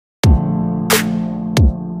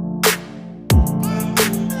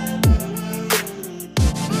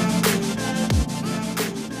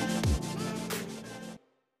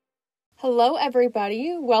Hello,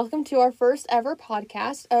 everybody. Welcome to our first ever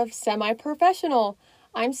podcast of Semi-Professional.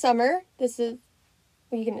 I'm Summer. You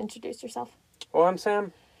can introduce yourself. Well, I'm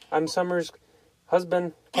Sam. I'm Summer's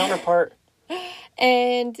husband, counterpart.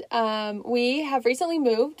 And we have recently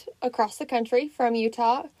moved across the country from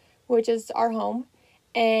Utah, which is our home,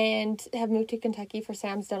 and have moved to Kentucky for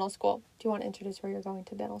Sam's dental school. Do you want to introduce where you're going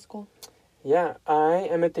to dental school? Yeah, I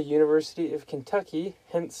am at the University of Kentucky,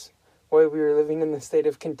 hence why we were living in the state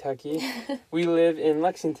of Kentucky. We live in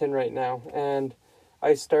Lexington right now, and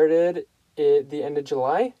I started at the end of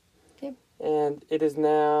July. Yep. And it is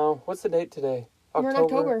now, what's the date today? We're in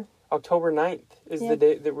October. October 9th is the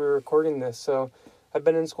date that we're recording this, so I've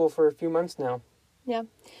been in school for a few months now. Yeah.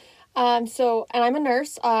 And I'm a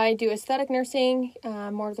nurse. I do aesthetic nursing,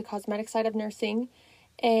 more of the cosmetic side of nursing,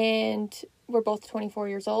 and we're both 24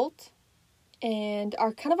 years old. And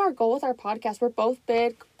our goal with our podcast, we're both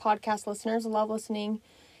big podcast listeners, love listening.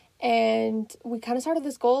 And we kind of started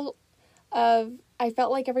this goal of, I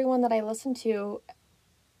felt like everyone that I listened to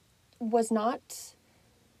was not,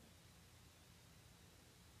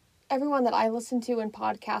 everyone that I listened to in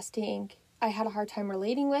podcasting, I had a hard time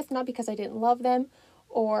relating with, not because I didn't love them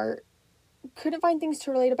or couldn't find things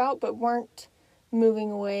to relate about, but weren't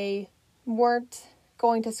moving away, weren't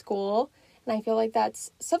going to school. And I feel like that's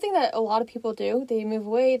something that a lot of people do. They move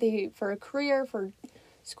away for a career, for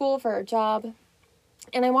school, for a job.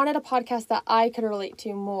 And I wanted a podcast that I could relate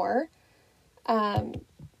to more.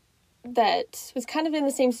 That was kind of in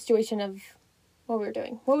the same situation of what we were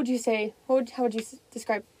doing. What would you say? How would you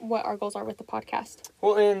describe what our goals are with the podcast?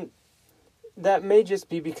 Well, and that may just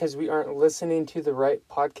be because we aren't listening to the right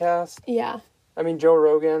podcast. Yeah. I mean, Joe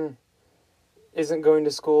Rogan isn't going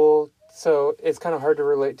to school, so it's kind of hard to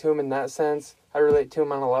relate to him in that sense. I relate to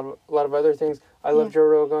him on a lot of other things. I love Joe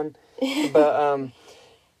Rogan. But,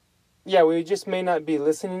 yeah, we just may not be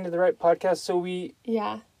listening to the right podcast. So we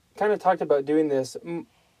kind of talked about doing this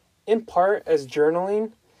in part as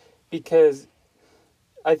journaling, because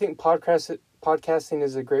I think podcasting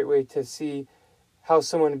is a great way to see how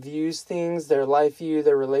someone views things, their life view,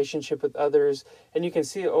 their relationship with others. And you can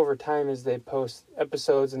see it over time as they post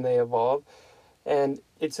episodes and they evolve. And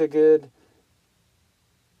it's good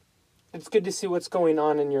to see what's going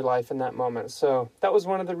on in your life in that moment. So that was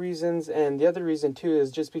one of the reasons. And the other reason too is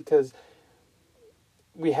just because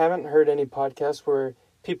we haven't heard any podcasts where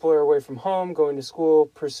people are away from home, going to school,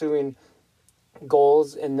 pursuing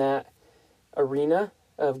goals in that arena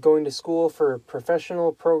of going to school for a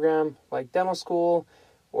professional program like dental school,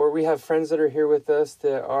 or we have friends that are here with us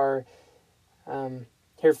that are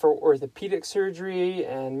here for orthopedic surgery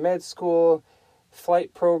and med school,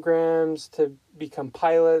 flight programs to become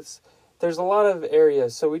pilots. There's a lot of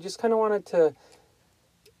areas, so we just kind of wanted to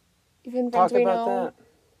talk about that.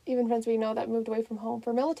 Even friends we know that moved away from home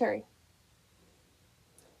for military.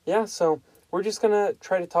 Yeah, so we're just going to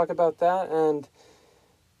try to talk about that, and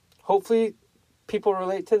hopefully people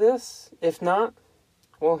relate to this. If not,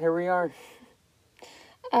 well, here we are.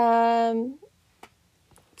 Some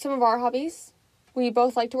of our hobbies, we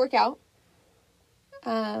both like to work out.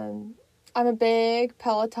 I'm a big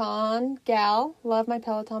Peloton gal. Love my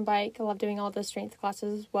Peloton bike. I love doing all the strength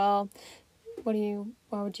classes as well.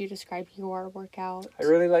 How would you describe your workout? I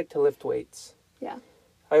really like to lift weights. Yeah.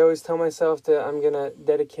 I always tell myself that I'm going to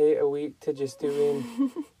dedicate a week to just doing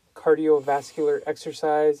cardiovascular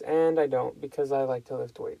exercise, and I don't, because I like to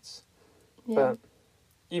lift weights. Yeah. But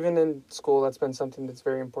even in school, that's been something that's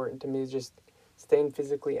very important to me, is just staying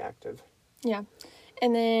physically active. Yeah.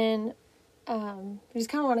 And then we just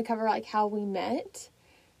kind of want to cover like how we met.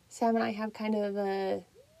 Sam and I have kind of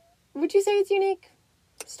would you say it's unique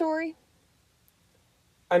story?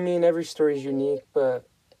 I mean, every story is unique, but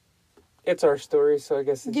it's our story, so I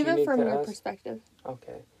guess it's unique to us. Give it from your perspective.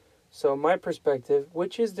 Okay. So my perspective,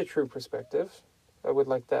 which is the true perspective, I would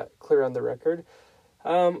like that clear on the record.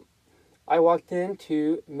 I walked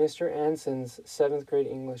into Mr. Anson's 7th grade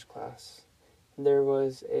English class. There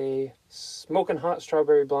was a smoking hot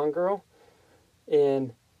strawberry blonde girl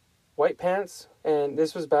in white pants, and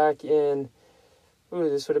this was back in,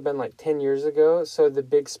 this would have been like 10 years ago, so the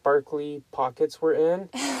big sparkly pockets were in.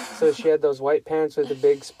 So she had those white pants with the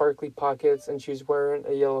big sparkly pockets, and she was wearing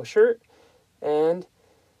a yellow shirt. And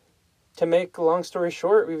to make a long story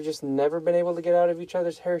short, we've just never been able to get out of each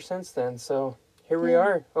other's hair since then. So here we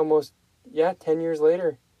are, almost, 10 years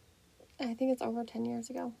later. I think it's over 10 years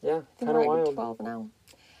ago. Yeah, kind of wild. 12 now.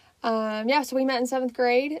 So we met in 7th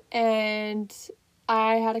grade, and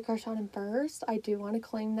I had a crush on him first. I do want to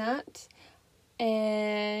claim that.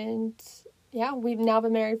 And we've now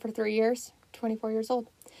been married for 3 years, 24 years old.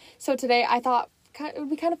 So today I thought it would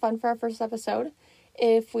be kind of fun for our first episode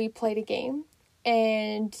if we played a game.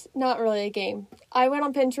 And not really a game. I went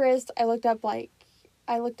on Pinterest. I looked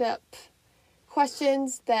up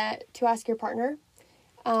questions to ask your partner.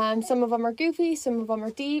 Some of them are goofy, some of them are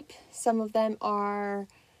deep, some of them are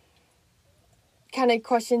kind of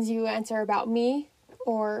questions you answer about me,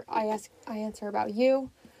 or I answer about you.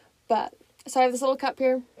 But so I have this little cup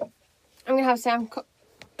here. I'm gonna have Sam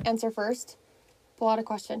answer first. Pull out a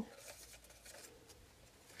question.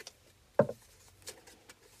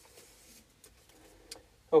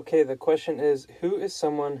 Okay, the question is, who is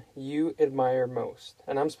someone you admire most?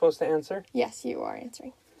 And I'm supposed to answer? Yes, you are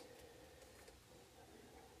answering.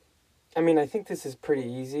 I mean, I think this is pretty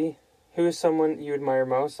easy. Who is someone you admire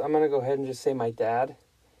most? I'm going to go ahead and just say my dad.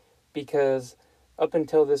 Because up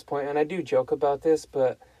until this point, and I do joke about this,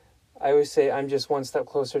 but I always say I'm just one step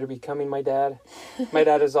closer to becoming my dad. My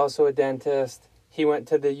dad is also a dentist. He went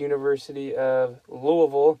to the University of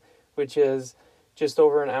Louisville, which is just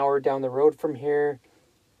over an hour down the road from here.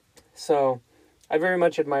 So, I very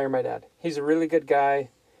much admire my dad. He's a really good guy.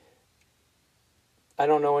 I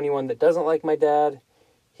don't know anyone that doesn't like my dad.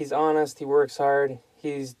 He's honest. He works hard.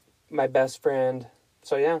 He's my best friend.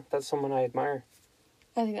 So, yeah, that's someone I admire.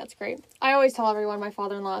 I think that's great. I always tell everyone my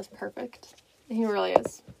father-in-law is perfect. He really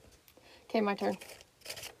is. Okay, my turn.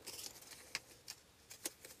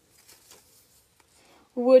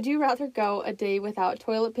 Would you rather go a day without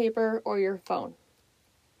toilet paper or your phone?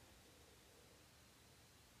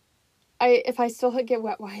 If I still get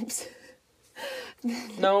wet wipes.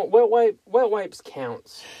 No, wet wipes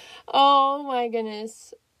counts. Oh my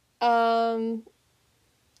goodness. I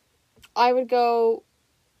would go.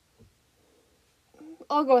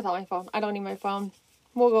 I'll go without my phone. I don't need my phone.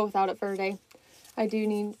 We'll go without it for a day. I do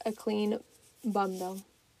need a clean bum though.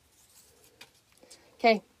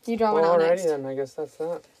 Okay, you draw one out next. Alrighty then, I guess that's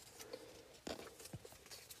that.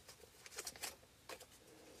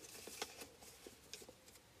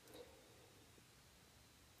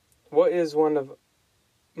 What is one of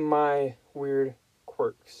my weird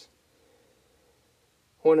quirks?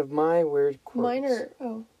 One of my weird quirks. Mine are...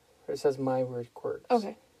 Oh. It says my weird quirks.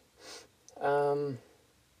 Okay.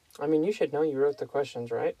 I mean, you should know you wrote the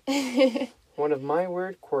questions, right? One of my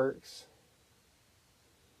weird quirks.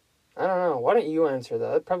 I don't know. Why don't you answer that?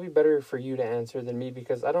 That'd probably be better for you to answer than me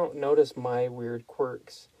because I don't notice my weird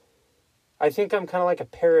quirks. I think I'm kind of like a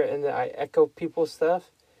parrot in that I echo people's stuff.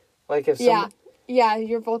 Like if Yeah,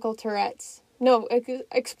 your vocal Tourette's. No,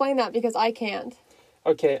 explain that because I can't.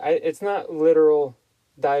 Okay, it's not literal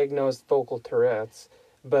diagnosed vocal Tourette's,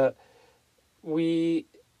 but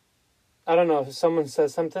I don't know, if someone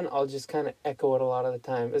says something, I'll just kind of echo it a lot of the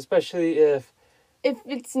time, especially if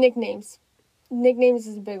it's nicknames. Nicknames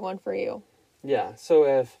is a big one for you. Yeah, so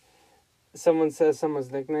if someone says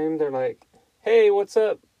someone's nickname, they're like, hey, what's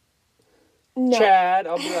up? No. Chad.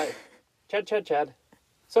 I'll be like, Chad.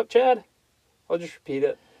 What's up, Chad? I'll just repeat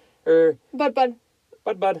it. Or Bud. Bud.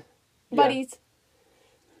 Buddies. Yeah.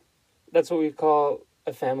 That's what we call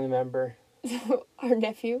a family member. Our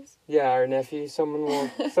nephews. Yeah, our nephew. Someone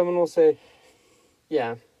will say,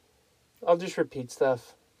 yeah. I'll just repeat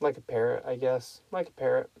stuff like a parrot, I guess. Like a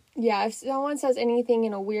parrot. Yeah, if someone says anything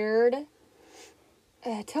in a weird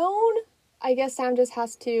tone, I guess Sam just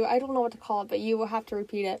has to, I don't know what to call it, but you will have to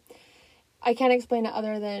repeat it. I can't explain it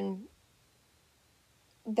other than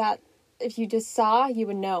that if you just saw, you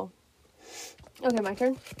would know. Okay, my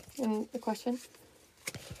turn. And the question.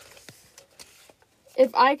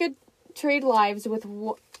 If I could trade lives with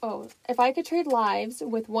one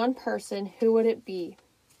person, who would it be?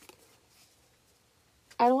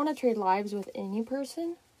 I don't want to trade lives with any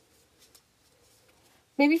person.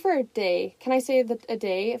 Maybe for a day. Can I say that a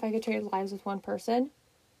day if I could trade lives with one person?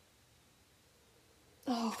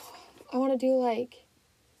 Oh, I want to do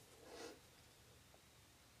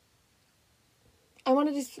I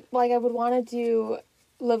would want to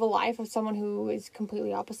live a life of someone who is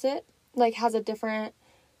completely opposite. Like, has a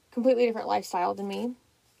completely different lifestyle than me.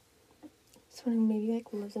 Someone who maybe,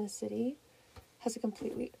 lives in a city.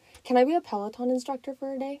 Can I be a Peloton instructor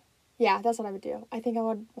for a day? Yeah, that's what I would do. I think I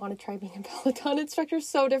would want to try being a Peloton instructor.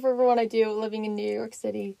 So different from what I do living in New York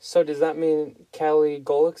City. So does that mean Callie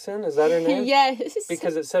Gullickson? Is that her name? Yes.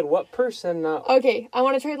 Because it said what person, not... Okay, I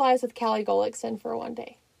want to trade lives with Callie Gullickson for one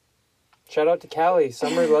day. Shout out to Callie.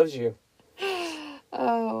 Summer loves you.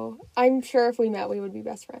 Oh, I'm sure if we met, we would be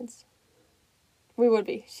best friends. We would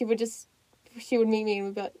be. She would meet me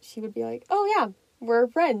and she would be like, oh yeah, we're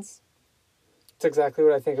friends. That's exactly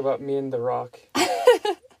what I think about me and The Rock.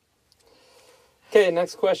 Okay,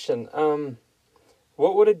 next question.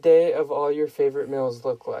 What would a day of all your favorite meals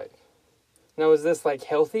look like? Now, is this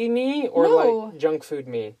healthy me or No. junk food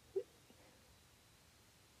me?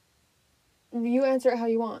 You answer it how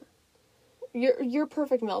you want. Your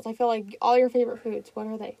perfect meals. I feel like all your favorite foods. What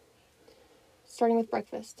are they? Starting with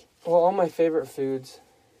breakfast. Well, all my favorite foods.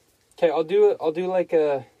 Okay, I'll do like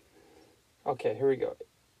a... Okay, here we go.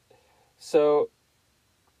 So,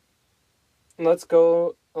 let's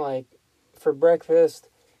go, like, for breakfast,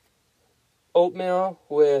 oatmeal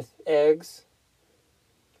with eggs.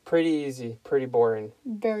 Pretty easy, pretty boring.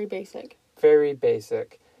 Very basic. Very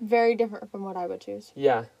basic. Very different from what I would choose.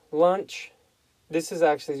 Yeah. Lunch. This is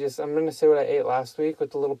actually just, I'm going to say what I ate last week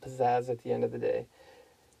with a little pizzazz at the end of the day.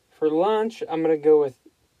 For lunch, I'm going to go with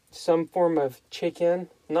some form of chicken,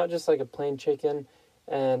 not just like a plain chicken,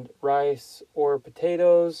 and rice or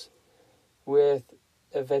potatoes with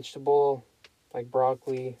a vegetable like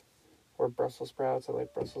broccoli or Brussels sprouts. I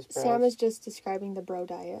like Brussels sprouts. Sam is just describing the bro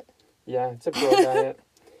diet. Yeah, it's a bro diet.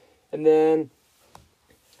 And then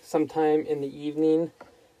sometime in the evening,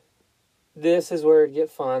 this is where it get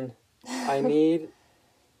fun. I need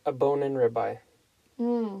a bone-in ribeye.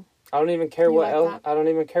 I don't even care what else. I don't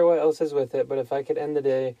even care what else is with it. But if I could end the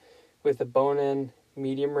day with a bone-in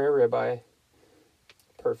medium rare ribeye,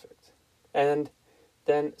 perfect. And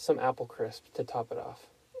then some apple crisp to top it off.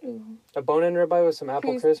 Ooh. A bone-in ribeye with some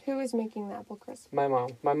apple crisp. Who is making the apple crisp? My mom.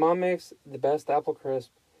 My mom makes the best apple crisp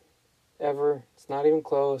ever. It's not even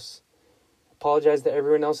close. Apologize to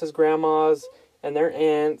everyone else's grandmas and their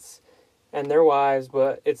aunts and their wives,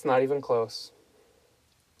 but it's not even close.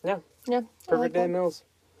 Yeah. Yeah. Perfect day meals.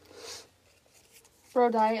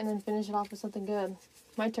 Bro diet and then finish it off with something good.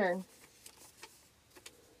 My turn.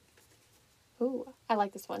 Ooh, I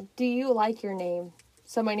like this one. Do you like your name?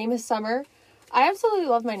 So my name is Summer. I absolutely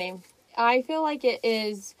love my name. I feel like it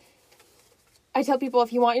is... I tell people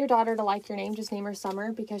if you want your daughter to like your name, just name her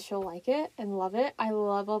Summer because she'll like it and love it. I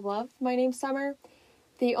love, love, love my name Summer.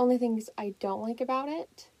 The only things I don't like about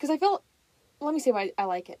it... Because I feel... Let me say why I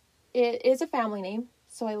like it. It is a family name,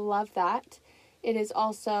 so I love that. It is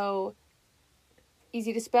also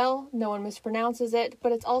easy to spell. No one mispronounces it.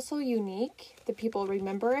 But it's also unique. The people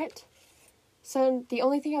remember it. So the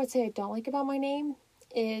only thing I would say I don't like about my name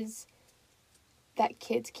is that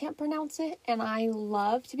kids can't pronounce it. And I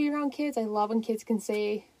love to be around kids. I love when kids can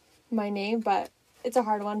say my name, but it's a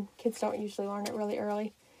hard one. Kids don't usually learn it really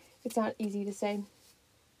early. It's not easy to say.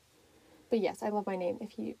 But yes, I love my name.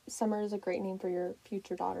 Summer is a great name for your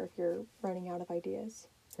future daughter if you're running out of ideas.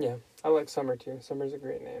 Yeah, I like Summer too. Summer's a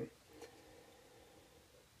great name.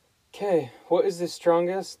 Okay, what is the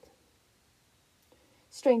strangest?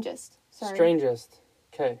 Strangest. Sorry. Strangest.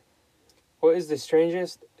 Okay. What is the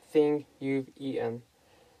strangest thing you've eaten?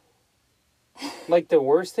 Like the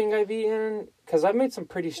worst thing I've eaten? Because I've made some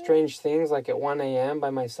pretty strange things, like at 1 a.m. by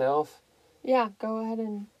myself. Yeah, go ahead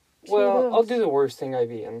and share Well, those. I'll do the worst thing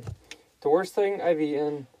I've eaten. The worst thing I've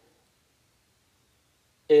eaten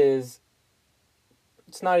is,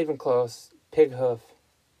 it's not even close, pig hoof.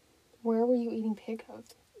 Where were you eating pig hoof?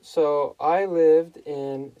 So, I lived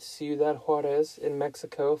in Ciudad Juarez in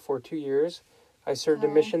Mexico for 2 years. I served a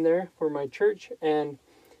mission there for my church, and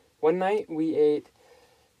one night we ate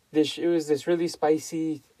it was this really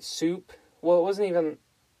spicy soup. Well, it wasn't even,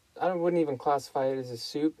 I wouldn't even classify it as a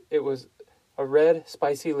soup. It was a red,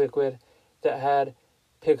 spicy liquid that had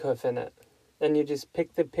pig hoof in it. And you just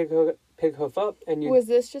pick the pig hoof up, and you... Was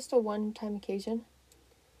this just a one-time occasion?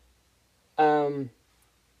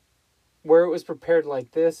 Where it was prepared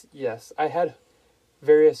like this, yes. I had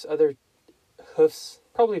various other hoofs,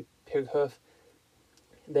 probably pig hoof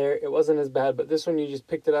there. It wasn't as bad, but this one you just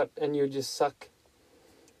picked it up and you just suck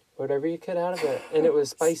whatever you could out of it. And it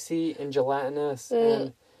was spicy and gelatinous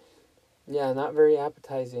and, yeah, not very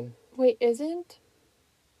appetizing. Wait, isn't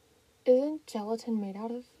gelatin made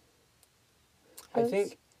out of hooves? I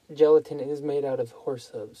think gelatin is made out of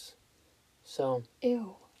horse hooves. So,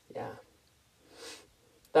 ew. Yeah.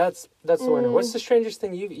 That's the winner. What's the strangest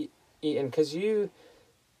thing you've eaten? Because you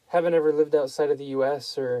haven't ever lived outside of the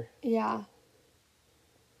U.S. or... Yeah.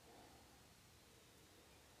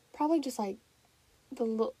 Probably just like the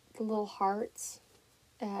little hearts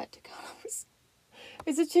at Tucano's.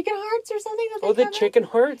 Is it chicken hearts or something that they Oh, the come in? chicken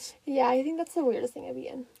hearts? Yeah, I think that's the weirdest thing I've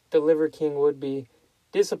eaten. The Liver King would be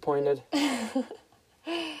disappointed.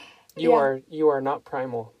 You are not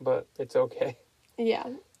primal, but it's okay. Yeah.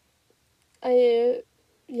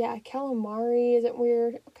 Yeah, calamari isn't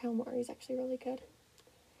weird. Calamari is actually really good.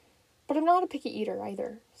 But I'm not a picky eater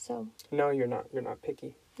either, so... No, you're not. You're not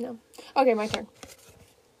picky. No. Okay, my turn.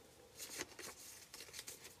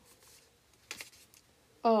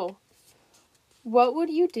 Oh. What would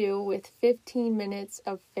you do with 15 minutes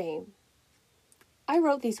of fame? I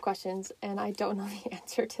wrote these questions, and I don't know the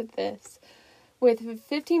answer to this. With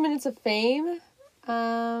 15 minutes of fame,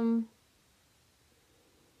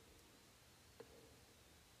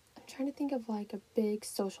 trying to think of, like, a big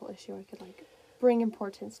social issue I could, like, bring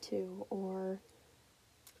importance to, or...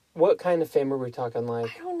 What kind of fame are we talking,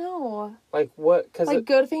 like? I don't know. Like, what? Cause like,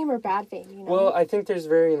 good fame or bad fame, you know? Well, I think there's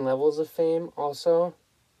varying levels of fame, also.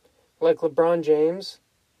 Like, LeBron James,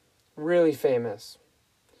 really famous.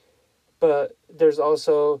 But there's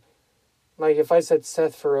also, like, if I said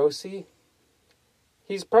Seth Feroce,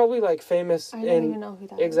 he's probably, like, famous I don't even know who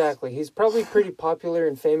that is. Exactly. He's probably pretty popular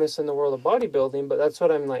and famous in the world of bodybuilding, but that's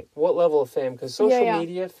what I'm like, what level of fame? Because social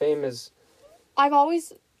media fame is... I've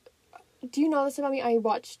always... Do you know this about me? I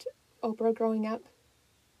watched Oprah growing up.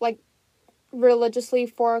 Like, religiously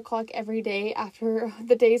 4 o'clock every day after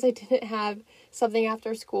the days I didn't have something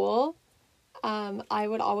after school. I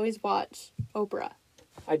would always watch Oprah.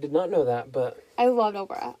 I did not know that, but... I loved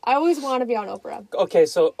Oprah. I always want to be on Oprah. Okay,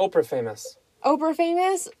 so Oprah famous. Oprah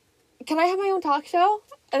famous? Can I have my own talk show?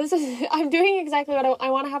 I'm doing exactly what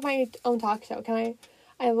I want to have my own talk show.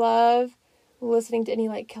 I love listening to any,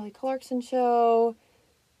 like, Kelly Clarkson show,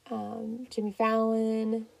 Jimmy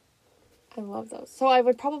Fallon. I love those. So I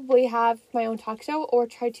would probably have my own talk show or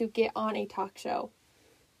try to get on a talk show.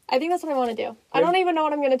 I think that's what I want to do. I don't even know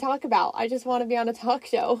what I'm going to talk about. I just want to be on a talk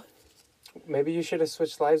show. Maybe you should have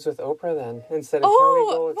switched lives with Oprah then, instead of Kelly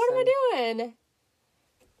Clarkson. What am I doing?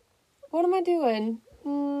 What am I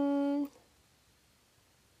doing?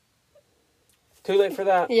 Too late for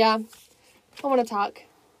that. Yeah. I want to talk.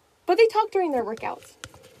 But they talk during their workouts.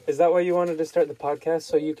 Is that why you wanted to start the podcast,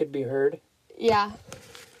 so you could be heard? Yeah.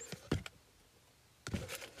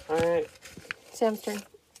 All right. Sam's turn.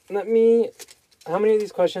 How many of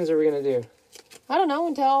these questions are we going to do? I don't know,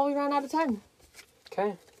 until we run out of time.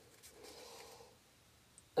 Okay.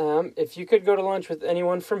 If you could go to lunch with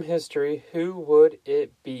anyone from history, who would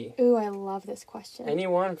it be? Ooh, I love this question.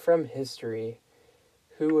 Anyone from history.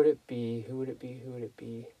 Who would it be? Who would it be? Who would it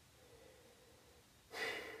be?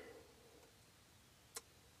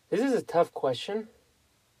 This is a tough question.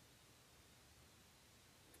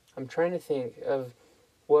 I'm trying to think of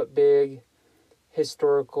what big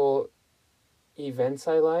historical events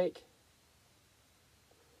I like.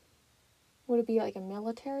 Would it be like a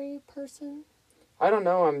military person? I don't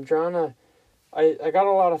know. I got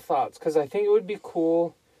a lot of thoughts because I think it would be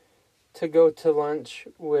cool to go to lunch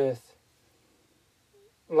with,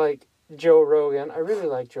 like, Joe Rogan. I really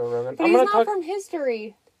like Joe Rogan. But he's not from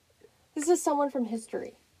history. This is someone from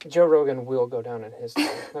history. Joe Rogan will go down in history.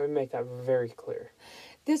 Let me make that very clear.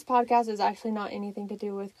 This podcast is actually not anything to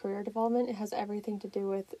do with career development. It has everything to do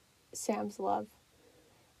with Sam's love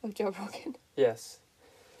of Joe Rogan. Yes.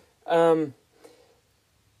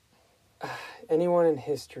 Anyone in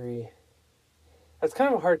history? That's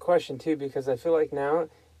kind of a hard question, too, because I feel like now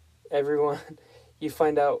everyone, you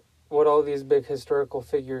find out what all these big historical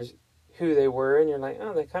figures, who they were, and you're like,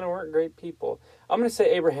 oh, they kind of weren't great people. I'm going to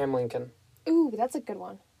say Abraham Lincoln. Ooh, that's a good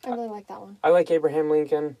one. I really like that one. I like Abraham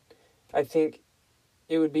Lincoln. I think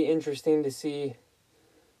it would be interesting to see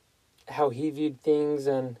how he viewed things,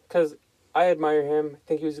 and because I admire him. I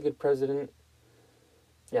think he was a good president.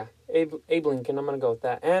 Yeah, Abe Lincoln, I'm going to go with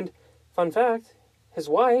that. And, fun fact, his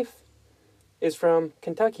wife is from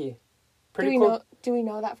Kentucky. Pretty cool. Do we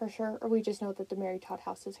know that for sure, or we just know that the Mary Todd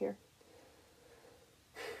house is here?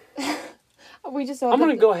 We just know. I'm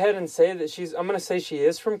going to go ahead and say that I'm going to say she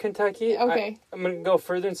is from Kentucky. Okay. I'm going to go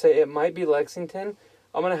further and say it might be Lexington.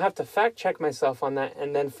 I'm going to have to fact check myself on that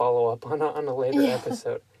and then follow up on a later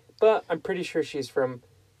episode. But I'm pretty sure she's from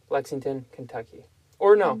Lexington, Kentucky.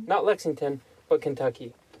 Or no, not Lexington, but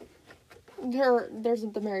Kentucky. There's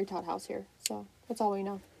the Mary Todd house here, so that's all we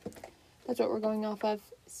know. That's what we're going off of.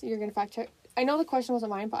 So you're going to fact check. I know the question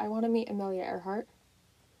wasn't mine, but I want to meet Amelia Earhart.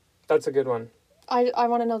 That's a good one. I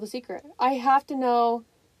want to know the secret. I have to know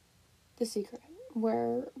the secret.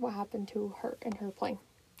 What happened to her and her plane.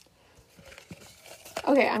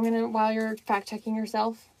 Okay, while you're fact checking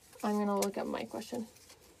yourself, I'm going to look up my question.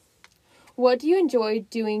 What do you enjoy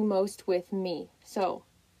doing most with me? So,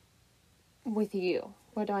 with you.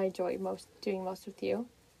 What do I enjoy doing most with you?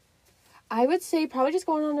 I would say probably just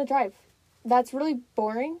going on a drive. That's really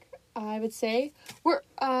boring, I would say.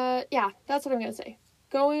 That's what I'm going to say.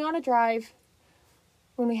 Going on a drive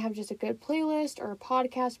when we have just a good playlist or a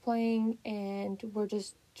podcast playing and we're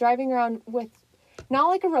just driving around with, not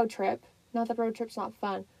like a road trip, not that road trip's not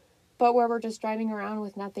fun, but where we're just driving around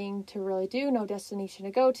with nothing to really do, no destination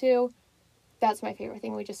to go to. That's my favorite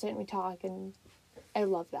thing. We just sit and we talk, and I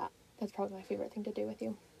love that. That's probably my favorite thing to do with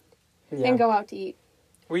you. Yeah. And go out to eat.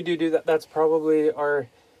 We do that. That's probably our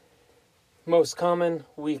most common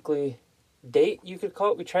weekly date, you could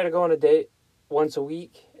call it. We try to go on a date once a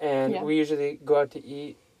week, and we usually go out to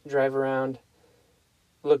eat, drive around,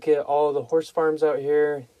 look at all the horse farms out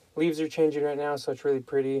here, Leaves are changing right now, so it's really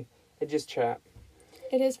pretty. And just chat.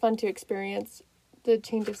 It is fun to experience the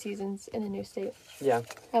change of seasons in a new state. Yeah.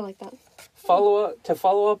 I like that. Follow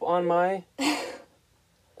up on my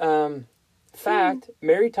fact,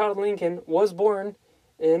 Mary Todd Lincoln was born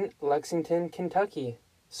in Lexington, Kentucky.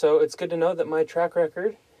 So it's good to know that my track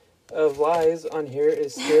record of lies on here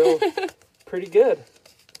is still pretty good.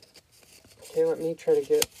 Okay, let me try to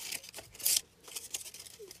get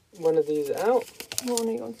one of these out. What one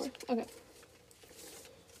are you going for? Okay.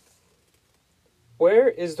 Where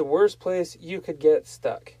is the worst place you could get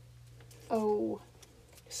stuck? Oh.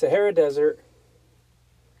 Sahara Desert.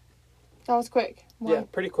 That was quick. Why? Yeah,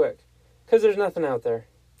 pretty quick. Because there's nothing out there.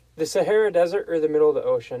 The Sahara Desert or the middle of the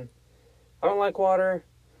ocean. I don't like water.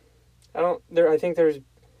 I don't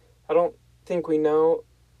think we know.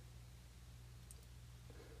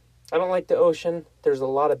 I don't like the ocean. There's a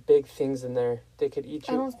lot of big things in there. They could eat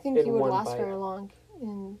you. I don't think you would last very long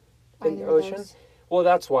in the ocean. Those. Well,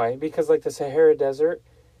 that's why. Because like the Sahara Desert.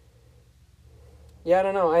 Yeah, I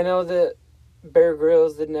don't know. I know that Bear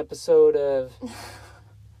Grylls did an episode of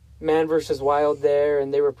Man vs. Wild there,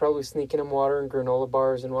 and they were probably sneaking him water and granola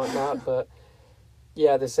bars and whatnot. But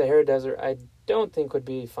yeah, the Sahara Desert I don't think would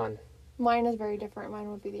be fun. Mine is very different. Mine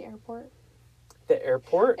would be the airport. The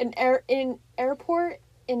airport? An airport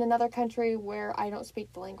in another country where I don't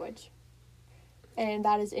speak the language. And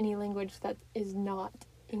that is any language that is not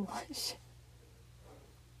English.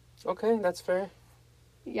 Okay, that's fair.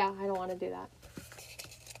 Yeah, I don't want to do that.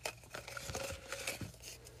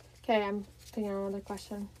 Okay, I'm thinking of another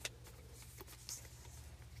question.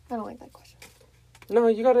 I don't like that question. No,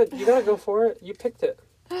 you gotta go for it. You picked it.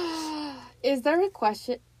 Is there a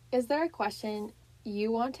question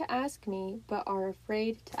you want to ask me but are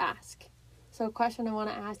afraid to ask? So a question I want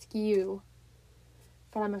to ask you,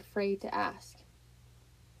 but I'm afraid to ask.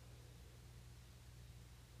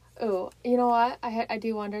 Oh, you know what? I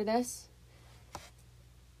do wonder this.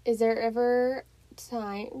 Is there ever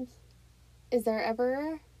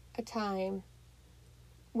a time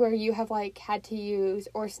where you have like had to use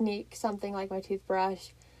or sneak something like my toothbrush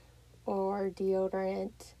or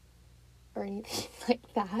deodorant or anything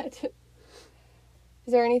like that?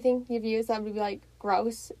 Is there anything you've used that would be like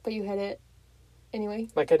gross, but you hid it anyway?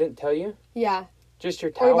 Like I didn't tell you? Yeah. Just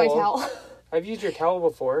your towel. Or my towel. I've used your towel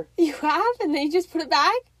before. You have? And then you just put it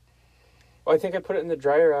back? Well, I think I put it in the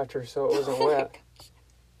dryer after so it wasn't wet.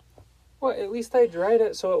 Well, at least I dried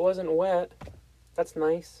it so it wasn't wet. That's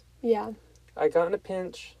nice. Yeah. I got in a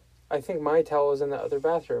pinch. I think my towel was in the other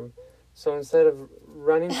bathroom. So instead of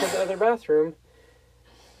running to the other bathroom,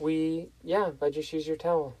 I just used your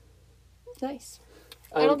towel. Nice.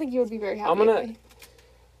 I don't think you would be very happy.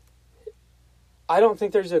 I don't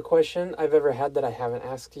think there's a question I've ever had that I haven't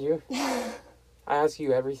asked you. I ask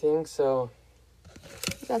you everything, so...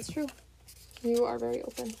 That's true. You are very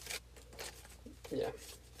open. Yeah.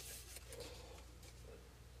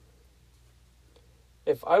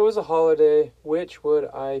 If I was a holiday, which would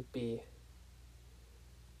I be?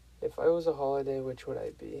 If I was a holiday, which would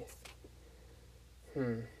I be?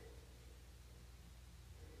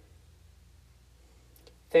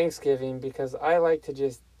 Thanksgiving, because I like to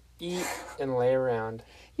just eat and lay around.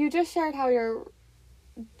 You just shared how your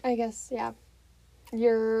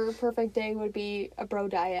perfect day would be a bro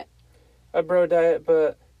diet. A bro diet,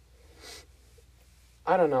 but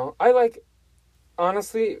I don't know.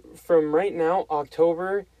 Honestly, from right now,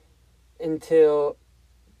 October until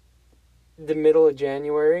the middle of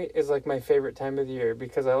January is like my favorite time of the year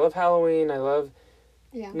because I love Halloween, I love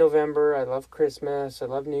November, I love Christmas, I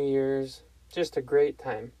love New Year's. Just a great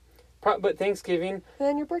time. But Thanksgiving... And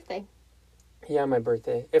then your birthday. Yeah, my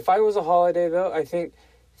birthday. If I was a holiday, though, I think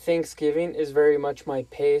Thanksgiving is very much my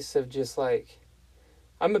pace of just like...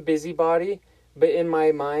 I'm a busybody, but in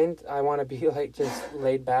my mind, I want to be like just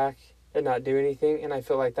laid back and not do anything. And I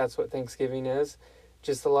feel like that's what Thanksgiving is.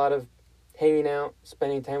 Just a lot of hanging out,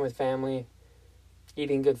 spending time with family,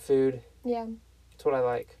 eating good food. Yeah. That's what I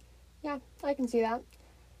like. Yeah, I can see that.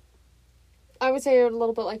 I would say a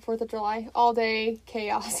little bit like 4th of July. All day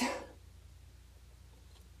chaos.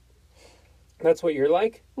 That's what you're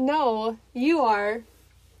like? No, you are.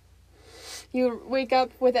 You wake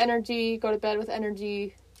up with energy, go to bed with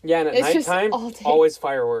energy. Yeah, and at nighttime, always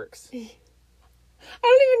fireworks. I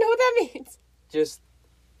don't even know what that means.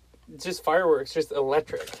 Just fireworks, just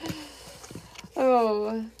electric.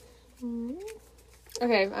 Oh.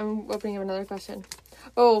 Okay, I'm opening up another question.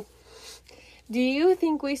 Oh. Do you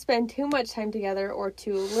think we spend too much time together or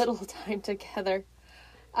too little time together?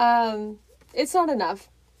 It's not enough.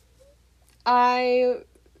 I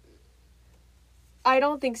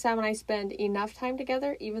don't think Sam and I spend enough time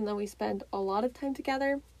together, even though we spend a lot of time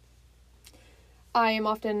together. I am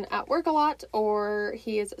often at work a lot or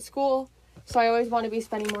he is at school. So I always want to be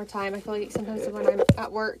spending more time. I feel like sometimes when I'm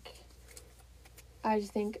at work, I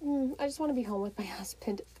just think, I just want to be home with my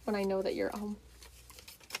husband when I know that you're at home.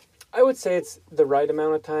 I would say it's the right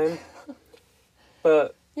amount of time.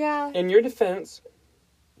 But yeah, in your defense,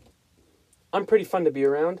 I'm pretty fun to be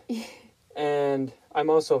around. And I'm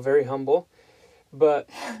also very humble. But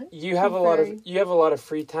you have a lot of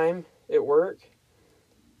free time at work.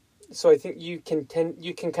 So I think you can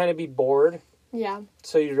kind of be bored. Yeah.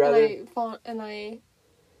 So you'd rather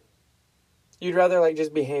you'd rather like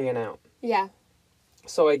just be hanging out. Yeah.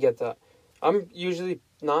 So I get that. I'm usually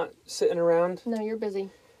not sitting around. No, you're busy.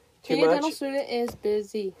 Too Being much. a dental student is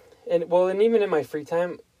busy. And even in my free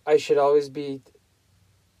time, I should always be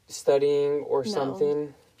studying or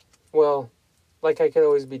something. Well, like I could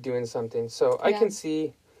always be doing something. So I can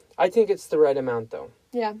see. I think it's the right amount though.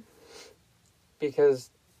 Yeah. Because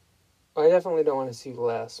I definitely don't want to see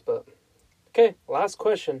less, but. Okay, last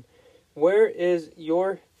question. Where is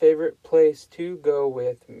your favorite place to go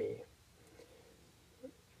with me?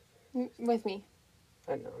 With me.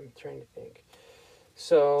 I know, I'm trying to think.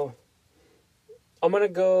 So, I'm going to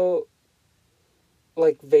go,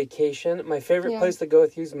 like, vacation. My favorite place to go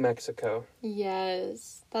with you is Mexico.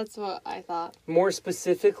 Yes, that's what I thought. More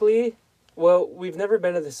specifically, well, we've never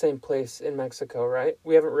been to the same place in Mexico, right?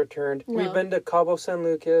 We haven't returned. No. We've been to Cabo San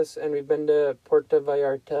Lucas, and we've been to Puerto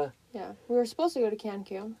Vallarta. Yeah, we were supposed to go to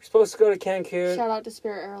Cancun. We're supposed to go to Cancun. Shout out to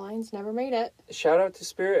Spirit Airlines, never made it. Shout out to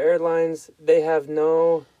Spirit Airlines. They have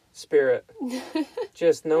no spirit.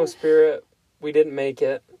 Just no spirit. We didn't make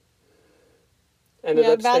it. Ended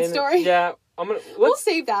up bad story. Yeah, we'll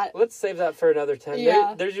save that. Let's save that for another time.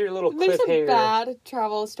 Yeah. There's your little There's cliffhanger. a bad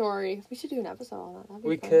travel story. We should do an episode on that. That'd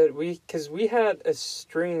be fun. Because we had a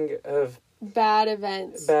string of bad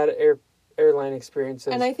events. Bad airline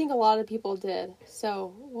experiences. And I think a lot of people did.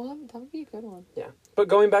 So, that would be a good one. Yeah. But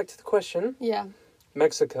going back to the question. Yeah.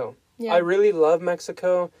 Mexico. Yeah. I really love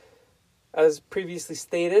Mexico. As previously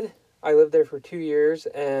stated, I lived there for 2 years,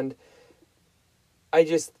 and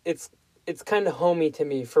it's kind of homey to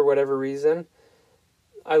me for whatever reason.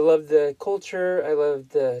 I love the culture. I love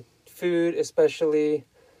the food, especially.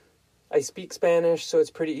 I speak Spanish, so it's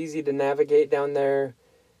pretty easy to navigate down there.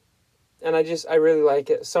 And I really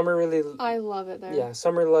like it. I love it there. Yeah,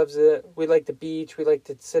 Summer loves it. We like the beach. We like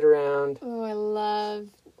to sit around. Oh, I love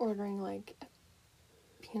ordering, like,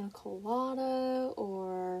 pina colada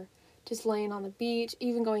or just laying on the beach,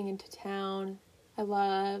 even going into town. I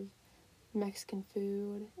love Mexican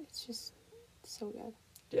food. It's just so good.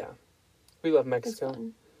 Yeah. We love Mexico. It's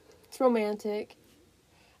fun. It's romantic.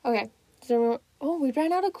 Okay. We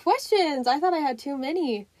ran out of questions. I thought I had too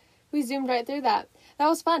many. We zoomed right through that. That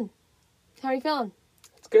was fun. How are you feeling?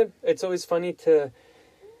 It's good. It's always funny to...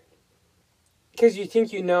 Because you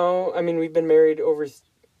think you know... I mean, we've been married over,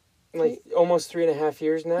 almost 3.5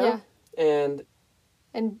 years now. Yeah.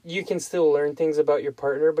 And you can still learn things about your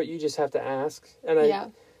partner, but you just have to ask.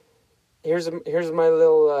 And here's my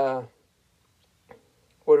little...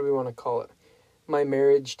 what do we want to call it? My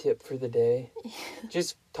marriage tip for the day.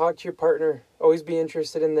 Just talk to your partner. Always be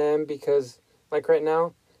interested in them, because, like right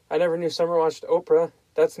now, I never knew Summer watched Oprah.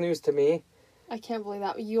 That's news to me. I can't believe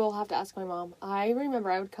that. You'll have to ask my mom. I remember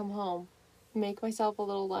I would come home, make myself a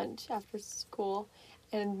little lunch after school,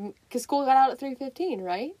 and because school got out at 3:15,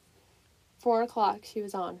 right? 4 o'clock she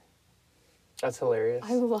was on. That's hilarious.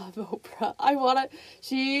 I love Oprah.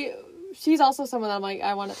 She's also someone that I'm like,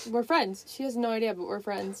 we're friends. She has no idea, but we're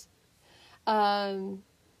friends. I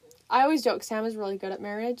always joke, Sam is really good at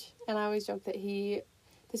marriage, and I always joke that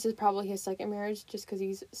this is probably his second marriage just because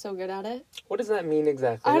he's so good at it. What does that mean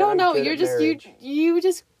exactly? I don't know. You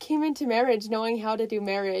just came into marriage knowing how to do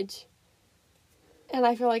marriage. And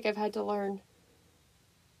I feel like I've had to learn.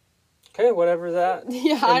 Okay, whatever that.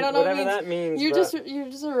 Yeah, I don't know whatever that means. You're just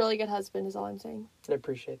a really good husband is all I'm saying. I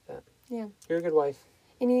appreciate that. Yeah. You're a good wife.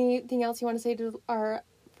 Anything else you want to say to our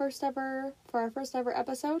first ever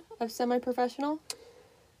episode of Semi-Professional?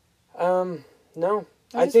 No.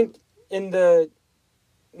 I think in the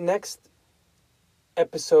next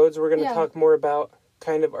episodes we're going to talk more about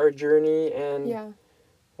kind of our journey and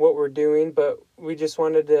what we're doing, but we just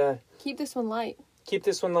wanted to keep this one light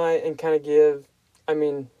and kind of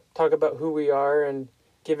talk about who we are and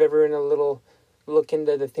give everyone a little look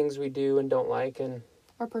into the things we do and don't like, and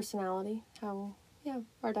our personality, our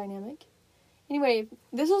dynamic. Anyway,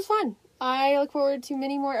 this was fun. I look forward to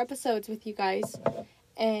many more episodes with you guys,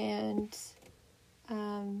 and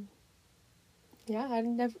I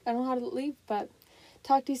don't know how to leave, but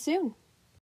talk to you soon.